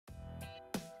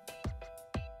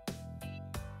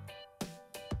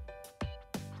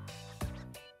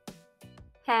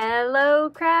Hello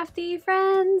crafty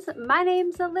friends, my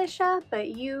name's Alicia, but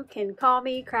you can call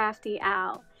me Crafty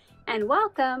Al. And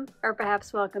welcome, or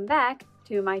perhaps welcome back,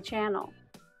 to my channel.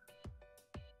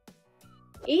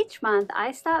 Each month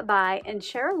I stop by and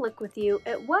share a look with you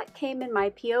at what came in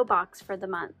my P.O. box for the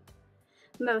month.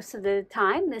 Most of the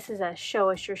time this is a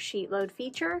show us your sheet load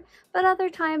feature, but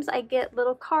other times I get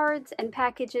little cards and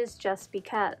packages just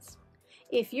because.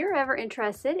 If you're ever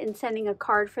interested in sending a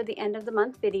card for the end of the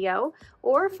month video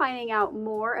or finding out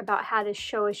more about how to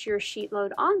show us your sheet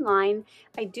load online,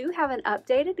 I do have an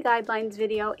updated guidelines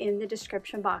video in the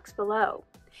description box below.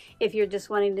 If you're just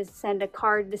wanting to send a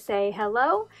card to say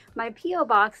hello, my P.O.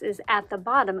 box is at the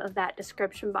bottom of that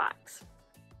description box.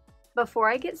 Before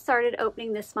I get started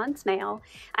opening this month's mail,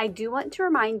 I do want to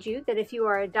remind you that if you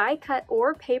are a die cut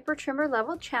or paper trimmer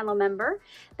level channel member,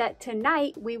 that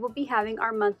tonight we will be having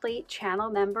our monthly channel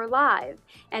member live,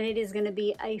 and it is going to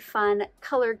be a fun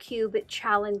color cube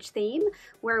challenge theme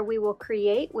where we will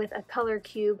create with a color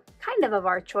cube kind of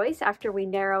our choice after we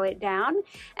narrow it down,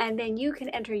 and then you can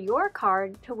enter your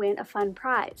card to win a fun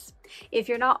prize. If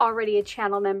you're not already a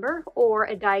channel member or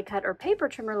a die cut or paper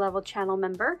trimmer level channel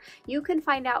member, you can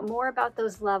find out more about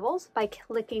those levels by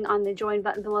clicking on the join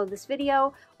button below this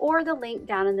video or the link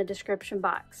down in the description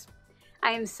box.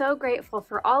 I am so grateful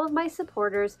for all of my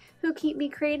supporters who keep me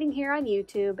creating here on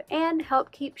YouTube and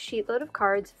help keep SheetLoad of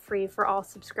Cards free for all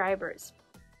subscribers.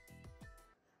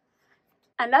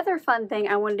 Another fun thing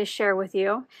I wanted to share with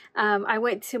you, I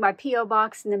went to my P.O.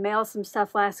 box and to mail some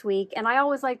stuff last week, and I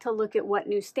always like to look at what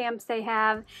new stamps they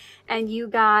have, and you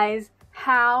guys,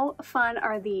 how fun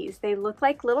are these? They look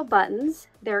like little buttons.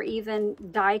 They're even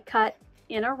die cut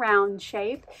in a round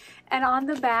shape, and on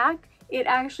the back it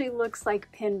actually looks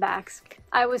like pin backs.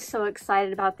 I was so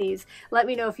excited about these. Let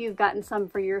me know if you've gotten some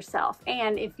for yourself,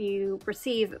 and if you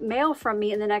receive mail from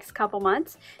me in the next couple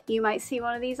months, you might see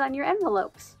one of these on your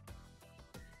envelopes.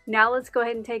 Now let's go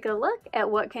ahead and take a look at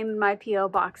what came in my P.O.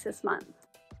 box this month.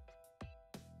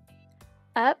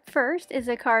 Up first is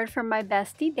a card from my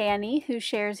bestie Danny, who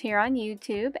shares here on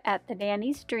YouTube at the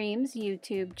Danny's Dreams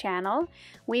YouTube channel.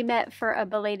 We met for a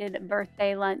belated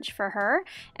birthday lunch for her,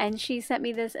 and she sent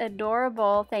me this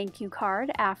adorable thank you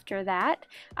card after that.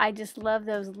 I just love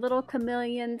those little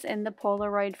chameleons in the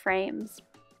Polaroid frames.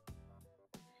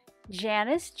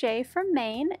 Janice J. from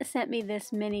Maine sent me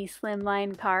this mini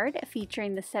slimline card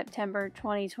featuring the September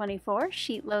 2024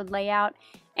 sheet load layout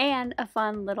and a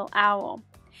fun little owl.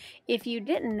 If you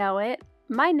didn't know it,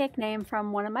 my nickname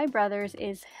from one of my brothers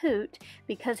is Hoot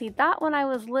because he thought when I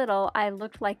was little I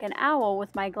looked like an owl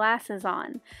with my glasses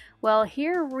on. Well,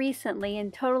 here recently,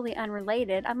 and totally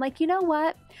unrelated, I'm like, you know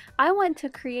what? I want to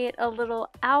create a little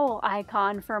owl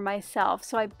icon for myself,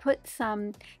 so I put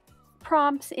some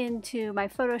prompts into my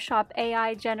Photoshop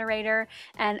AI generator,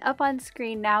 and up on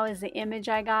screen now is the image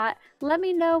I got. Let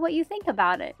me know what you think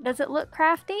about it. Does it look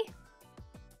crafty?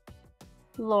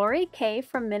 Lori K.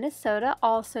 from Minnesota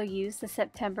also used the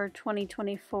September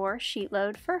 2024 sheet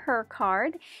load for her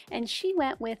card, and she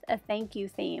went with a thank you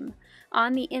theme.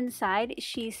 On the inside,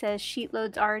 she says sheet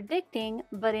loads are addicting,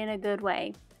 but in a good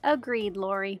way. Agreed,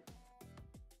 Lori.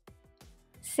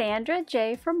 Sandra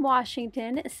J. from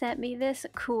Washington sent me this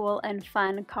cool and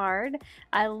fun card.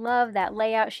 I love that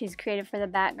layout she's created for the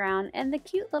background and the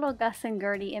cute little Gus and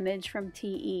Gertie image from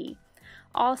TE.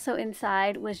 Also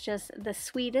inside was just the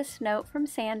sweetest note from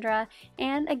Sandra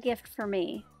and a gift for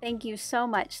me. Thank you so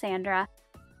much, Sandra.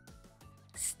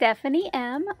 Stephanie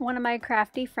M., one of my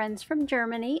crafty friends from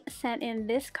Germany, sent in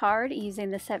this card using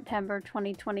the September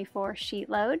 2024 sheet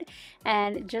load,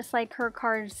 and just like her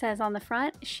card says on the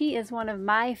front, she is one of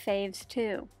my faves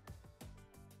too.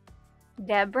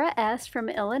 Deborah S. from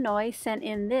Illinois sent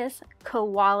in this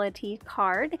quality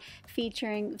card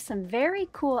featuring some very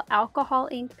cool alcohol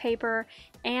ink paper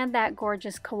and that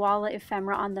gorgeous koala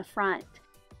ephemera on the front.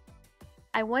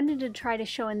 I wanted to try to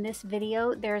show in this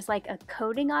video, there's like a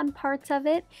coating on parts of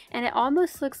it, and it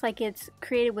almost looks like it's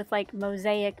created with like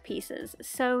mosaic pieces.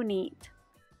 So neat.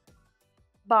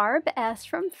 Barb S.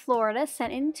 from Florida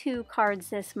sent in 2 cards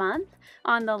this month.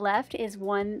 On the left is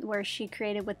one where she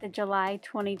created with the July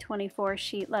 2024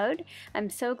 sheet load. I'm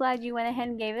so glad you went ahead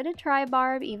and gave it a try,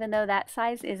 Barb, even though that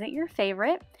size isn't your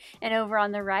favorite. And over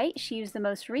on the right, she used the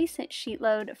most recent sheet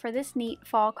load for this neat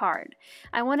fall card.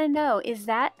 I want to know, is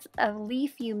that a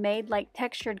leaf you made like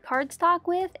textured cardstock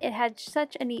with? It had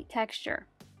such a neat texture.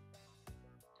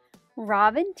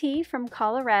 Robin T. from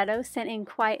Colorado sent in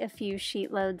quite a few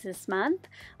sheet loads this month.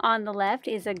 On the left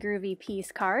is a Groovy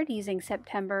Piece card using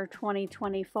September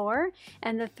 2024,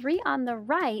 and the 3 on the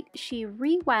right she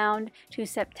rewound to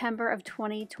September of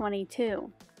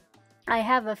 2022. I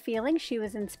have a feeling she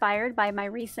was inspired by my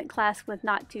recent class with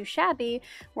Not Too Shabby,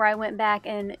 where I went back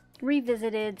and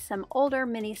revisited some older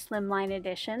mini slimline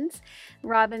editions.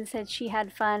 Robin said she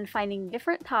had fun finding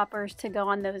different toppers to go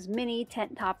on those mini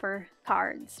tent topper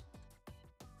cards.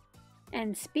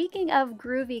 And speaking of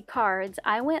groovy cards,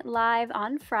 I went live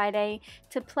on Friday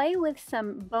to play with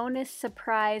some bonus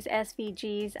surprise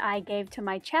SVGs I gave to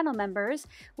my channel members,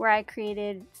 where I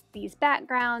created these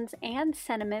backgrounds and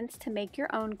sentiments to make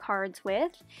your own cards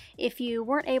with. If you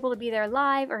weren't able to be there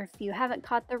live, or if you haven't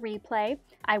caught the replay,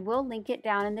 I will link it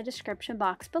down in the description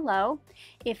box below.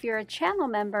 If you're a channel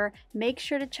member, make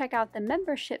sure to check out the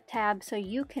membership tab so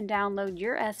you can download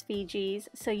your SVGs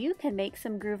so you can make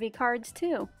some groovy cards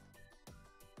too.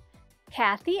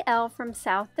 Kathy L. from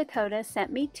South Dakota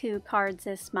sent me 2 cards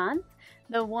this month.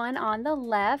 The one on the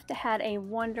left had a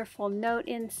wonderful note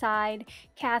inside.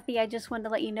 Kathy, I just wanted to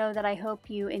let you know that I hope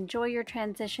you enjoy your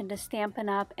transition to Stampin'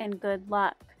 Up! And good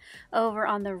luck. Over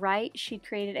on the right, she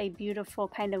created a beautiful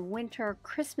kind of winter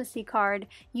Christmassy card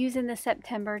using the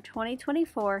September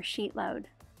 2024 SheetLoad.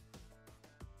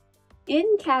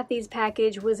 In Kathy's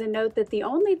package was a note that the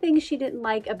only thing she didn't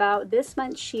like about this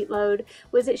month's SheetLoad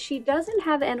was that she doesn't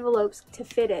have envelopes to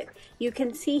fit it. You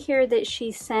can see here that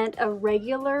she sent a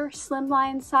regular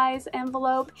slimline size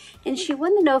envelope, and she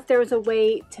wanted to know if there was a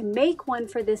way to make one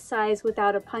for this size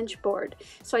without a punch board.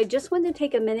 So I just wanted to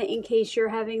take a minute in case you're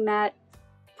having that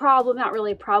problem, not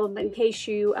really a problem, but in case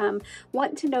you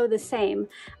want to know the same.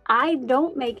 I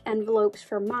don't make envelopes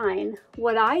for mine.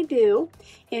 What I do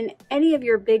in any of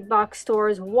your big box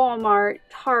stores, Walmart,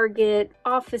 Target,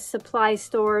 office supply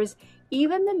stores,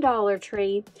 even the Dollar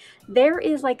Tree, there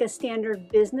is like a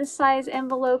standard business size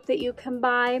envelope that you can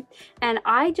buy, and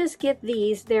I just get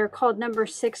these. They're called number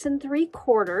 6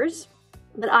 3/4,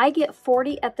 but I get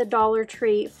 40 at the Dollar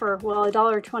Tree for, well,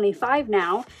 $1.25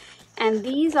 now. And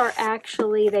these are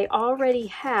actually, they already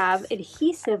have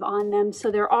adhesive on them,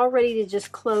 so they're all ready to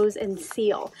just close and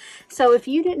seal. So if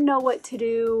you didn't know what to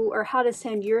do or how to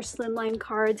send your slimline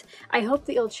cards, I hope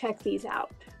that you'll check these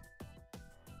out.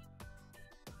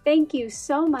 Thank you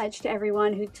so much to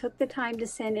everyone who took the time to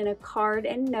send in a card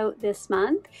and note this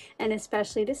month, and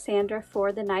especially to Sandra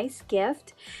for the nice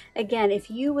gift. Again,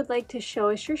 if you would like to show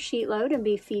us your SheetLoad and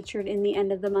be featured in the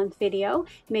end of the month video,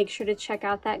 make sure to check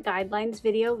out that guidelines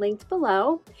video linked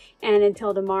below. And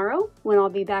until tomorrow, when I'll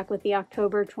be back with the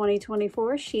October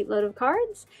 2024 SheetLoad of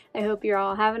cards, I hope you're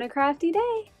all having a crafty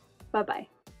day. Bye-bye.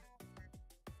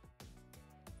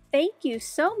 Thank you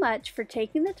so much for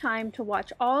taking the time to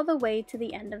watch all the way to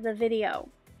the end of the video.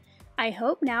 I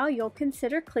hope now you'll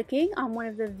consider clicking on one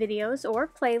of the videos or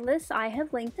playlists I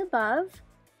have linked above.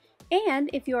 And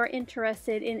if you are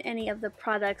interested in any of the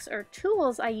products or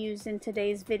tools I used in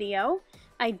today's video,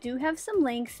 I do have some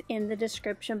links in the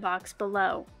description box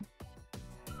below.